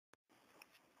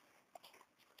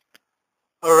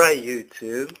Alright,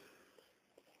 YouTube.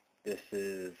 This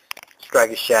is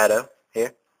Striker Shadow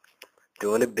here,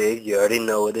 doing it big. You already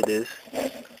know what it is.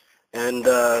 And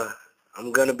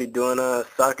I'm going to be doing a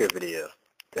soccer video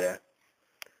today.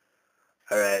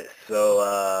 Alright,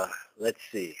 so let's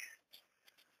see.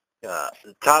 The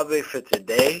topic for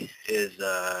today is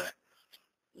the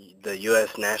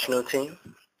U.S. national team.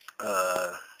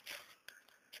 And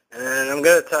I'm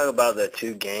going to talk about the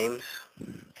two games.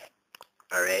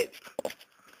 Alright.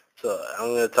 So I'm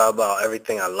going to talk about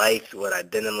everything I liked, what I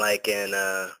didn't like, and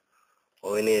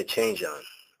what we need to change on.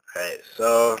 Alright,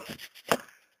 so,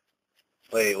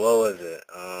 wait, what was it?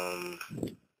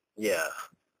 Yeah.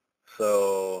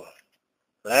 So,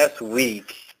 last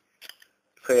week,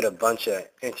 played a bunch of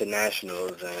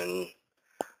internationals, and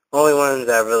the only ones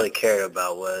I really cared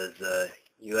about was the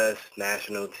U.S.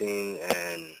 national team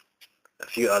and a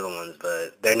few other ones,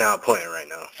 but they're not playing right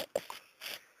now.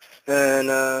 And,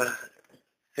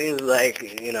 seems like,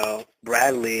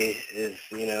 Bradley is,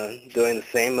 doing the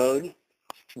same mode,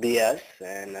 BS,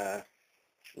 and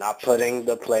not putting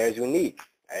the players we need,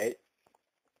 right?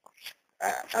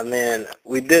 I mean,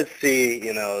 we did see,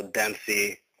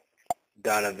 Dempsey,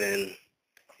 Donovan,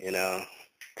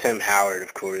 Tim Howard,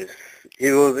 of course.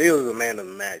 He was a man of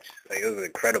the match. Like, it was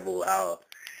incredible how,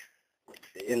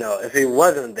 if he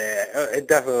wasn't there, it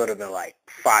definitely would have been like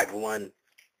 5-1,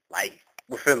 like,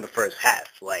 within the first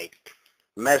half. Like,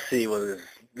 Messi was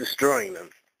destroying them.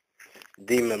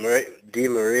 Di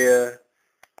Maria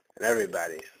and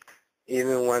everybody.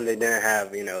 Even when they didn't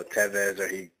have, Tevez or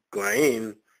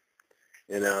Higuain,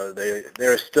 they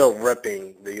were still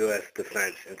ripping the U.S.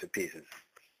 defense into pieces.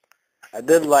 I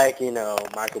did like,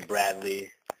 Michael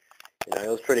Bradley. He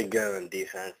was pretty good on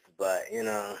defense, but,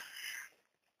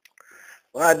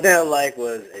 what I didn't like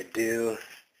was Edu.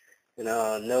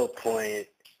 No point.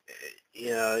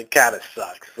 It kind of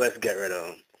sucks. Let's get rid of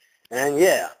him. And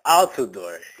yeah,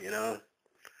 Altidore,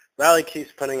 Riley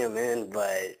keeps putting him in,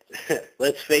 but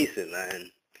let's face it,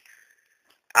 man.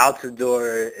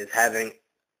 Altidore is having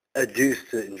a deuce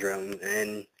syndrome,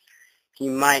 and he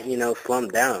might,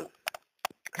 slump down.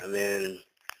 I mean,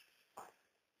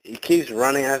 he keeps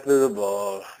running after the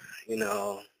ball,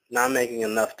 not making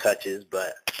enough touches,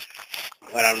 but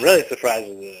what I'm really surprised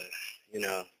is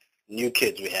the, new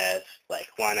kids we have, like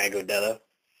Juan Agudelo.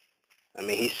 I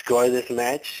mean, he scored this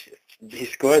match. He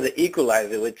scored the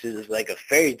equalizer, which is like a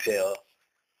fairy tale.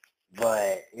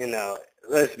 But,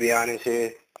 let's be honest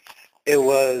here. It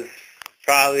was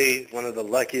probably one of the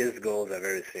luckiest goals I've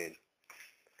ever seen.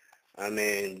 I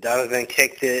mean, Donovan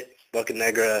kicked it,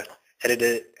 Bocanegra headed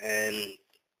it, and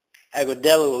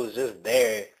Agudelo was just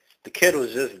there. The kid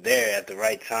was just there at the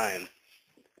right time.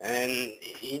 And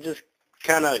he just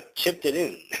kind of chipped it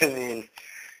in. I mean,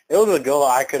 it was a goal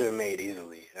I could have made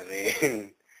easily. I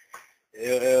mean,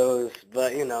 it was,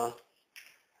 but,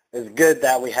 it's good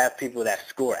that we have people that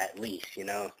score at least,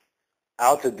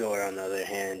 Altidore, on the other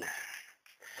hand,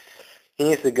 he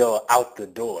needs to go out the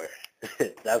door.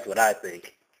 That's what I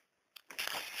think.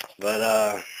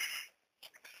 But,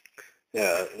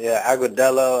 yeah,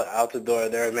 Agudelo, Altidore,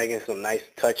 they're making some nice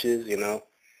touches,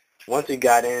 Once he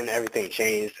got in, everything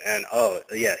changed. And, oh,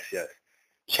 yes.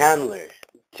 Chandler.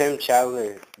 Tim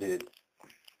Chandler, dude.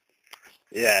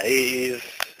 Yeah, he's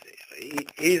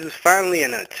finally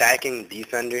an attacking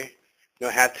defender. You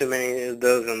don't have too many of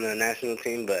those on the national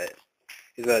team, but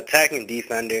he's an attacking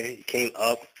defender. He came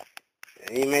up,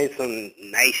 and he made some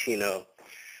nice,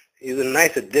 he's a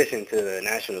nice addition to the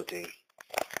national team.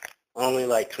 Only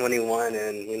like 21,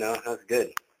 and, that's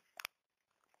good.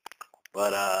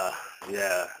 But,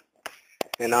 yeah.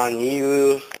 And on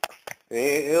you,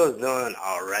 he was doing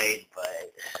all right,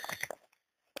 but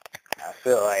I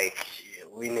feel like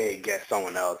we need to get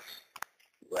someone else,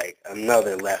 like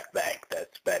another left back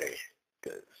that's better,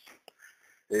 because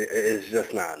it's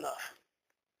just not enough.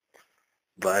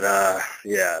 But,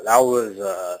 yeah, that was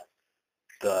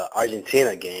the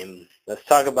Argentina game. Let's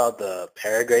talk about the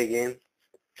Paraguay game.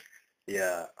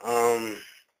 Yeah,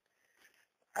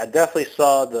 I definitely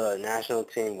saw the national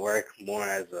team work more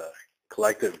as a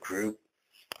collective group.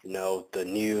 The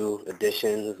new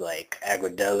additions like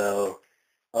Agudelo.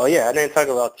 Oh yeah, I didn't talk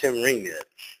about Tim Ring yet.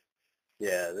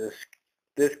 Yeah,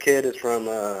 this kid is from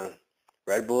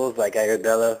Red Bulls, like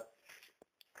Agudelo,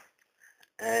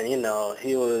 and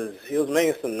he was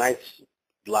making some nice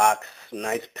blocks,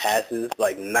 nice passes,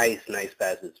 like nice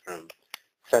passes from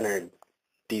center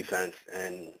defense,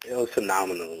 and it was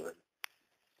phenomenal.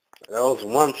 There was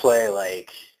one play,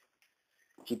 like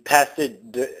he passed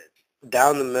it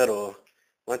down the middle,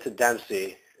 went to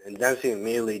Dempsey, and Dempsey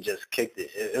immediately just kicked it.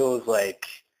 It was like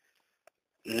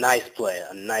nice play,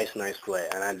 a nice play,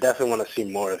 and I definitely want to see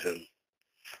more of him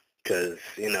because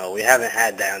we haven't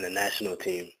had that on the national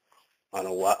team in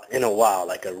a while,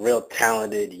 like a real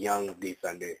talented young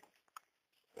defender.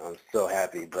 I'm so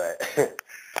happy, but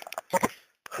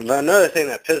but another thing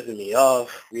that pisses me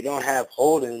off, we don't have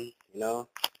Holden.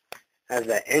 Has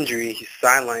that injury. He's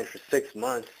sidelined for 6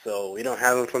 months, so we don't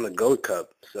have him from the Gold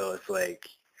Cup. So it's like,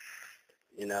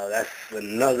 that's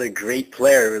another great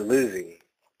player we're losing.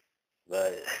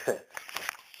 But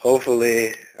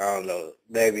hopefully, I don't know,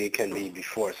 maybe it can be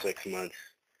before 6 months.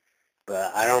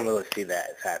 But I don't really see that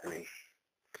as happening.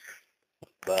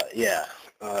 But yeah,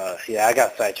 I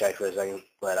got sidetracked for a second.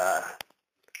 But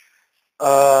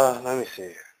let me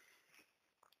see.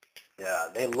 Yeah,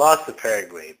 they lost to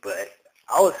Paraguay, but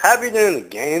I was happy during the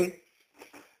game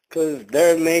because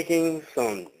they're making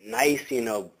some nice,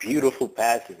 beautiful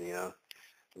passes,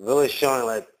 really showing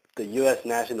like the U.S.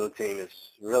 national team is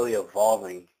really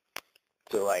evolving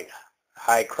to like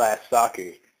high-class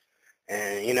soccer.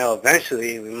 And,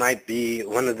 eventually we might be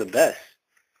one of the best,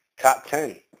 top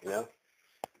 10,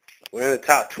 We're in the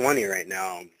top 20 right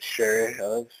now, I'm sure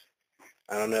of.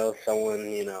 I don't know if someone,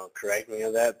 correct me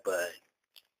on that, but,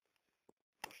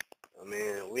 I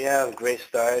mean, we have great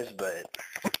stars, but,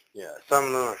 yeah, some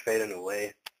of them are fading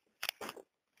away.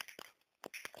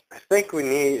 I think we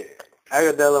need,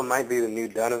 Agudelo might be the new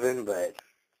Donovan, but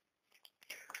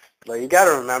you got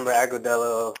to remember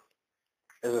Agudelo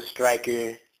is a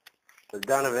striker, but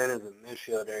Donovan is a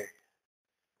midfielder.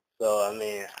 So, I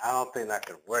mean, I don't think that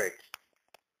could work.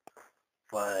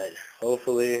 But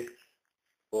hopefully,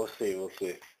 we'll see.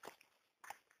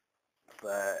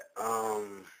 But,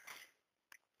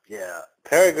 yeah,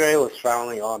 Paraguay was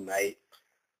fouling all night.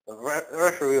 The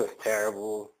referee was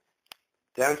terrible.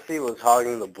 Dempsey was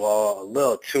hogging the ball a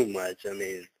little too much. I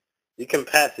mean, you can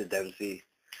pass it, Dempsey.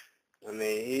 I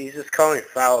mean, he's just calling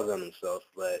fouls on himself.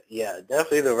 But, yeah,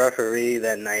 definitely the referee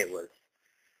that night was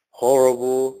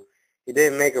horrible. He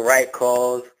didn't make the right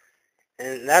calls.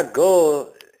 And that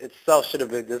goal itself should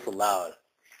have been disallowed.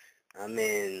 I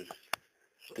mean,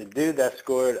 the dude that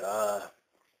scored,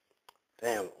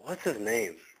 damn, what's his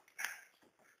name?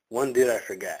 One dude I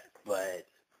forgot. But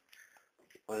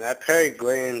when that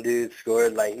Paraguayan dude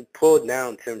scored, like, he pulled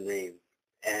down Tim Ream.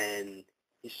 And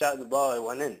he shot the ball and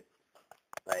went in.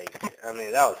 Like, I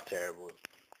mean, that was terrible.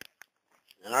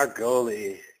 And our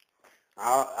goalie,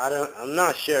 I'm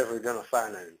not sure if we're going to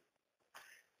find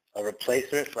a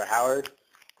replacement for Howard.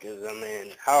 Because, I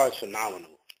mean, Howard's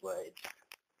phenomenal. But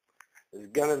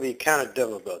it's going to be kind of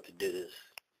difficult to do this.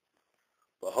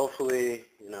 But hopefully,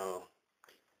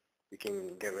 we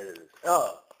can get rid of this.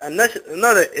 Oh,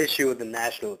 another issue with the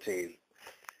national team.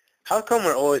 How come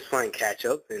we're always playing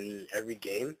catch-up in every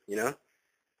game, I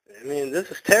mean, this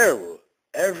is terrible.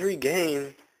 Every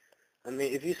game, I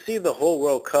mean, if you see the whole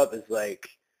World Cup, it's like,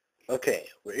 okay,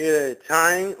 we're either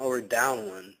tying or we're down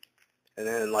one. And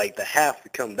then, like, the half we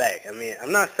come back. I mean,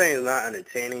 I'm not saying it's not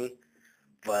entertaining,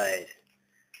 but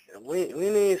we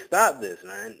need to stop this,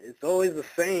 man. It's always the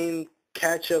same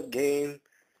catch-up game.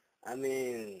 I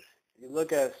mean, you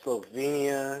look at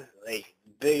Slovenia, like,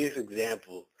 biggest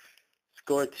example.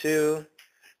 Scored 2,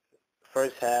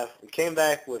 first half. We came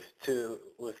back with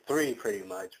 3 pretty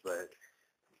much, but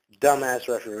dumbass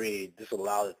referee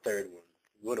disallowed the third one.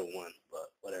 Would have won,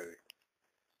 but whatever.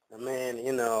 I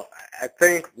mean, I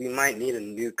think we might need a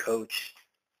new coach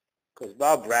because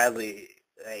Bob Bradley,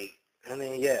 like, I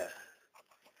mean, yeah.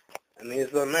 I mean,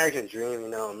 it's the American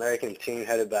dream, American team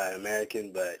headed by an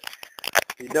American, but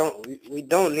we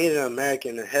don't need an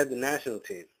American to head the national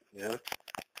team,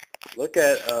 Look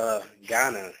at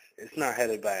Ghana. It's not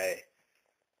headed by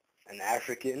an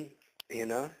African,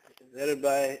 It's headed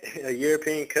by a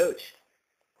European coach.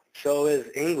 So is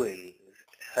England,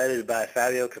 headed by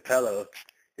Fabio Capello.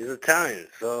 He's Italian.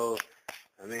 So,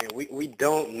 I mean, we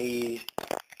don't need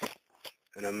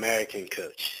an American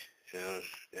coach,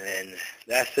 And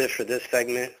that's it for this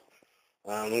segment.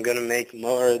 I'm going to make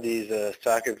more of these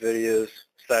soccer videos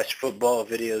 / football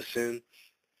videos soon.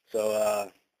 So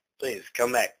please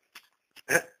come back.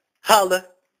 Holla.